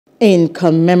In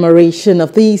commemoration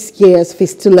of this year's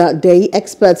Fistula Day,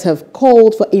 experts have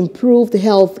called for improved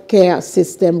health care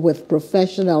system with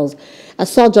professionals. A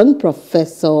surgeon,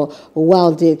 Professor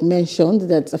Waldig, mentioned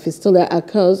that a fistula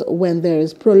occurs when there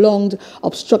is prolonged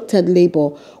obstructed labor,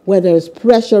 where there is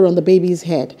pressure on the baby's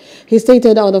head. He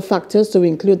stated other factors to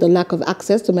include the lack of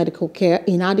access to medical care,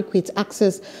 inadequate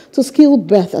access to skilled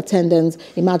birth attendants,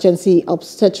 emergency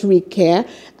obstetric care,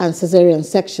 and cesarean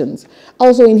sections.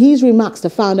 Also, in his remarks,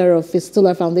 the founder of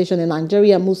Fistula Foundation in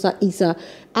Nigeria, Musa Isa,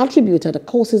 attributed the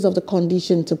causes of the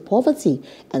condition to poverty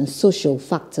and social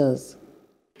factors.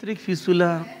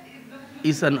 Fistula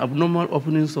is an abnormal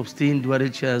opening of skin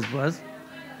during childbirth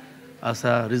as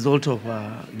a result of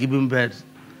giving birth.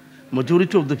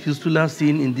 Majority of the fistula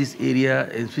seen in this area,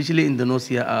 especially in the nose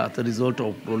here, are as a result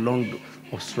of prolonged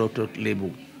obstructed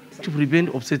labor. To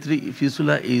prevent obstetric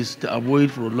fistula is to avoid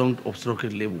prolonged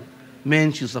obstructed labor.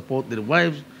 Men should support their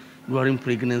wives during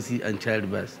pregnancy and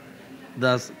childbirth.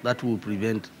 Thus, that will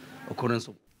prevent occurrence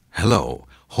of. Hello,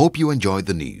 hope you enjoyed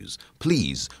the news.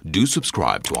 Please do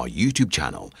subscribe to our YouTube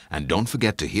channel and don't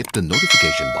forget to hit the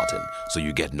notification button so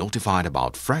you get notified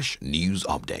about fresh news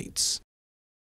updates.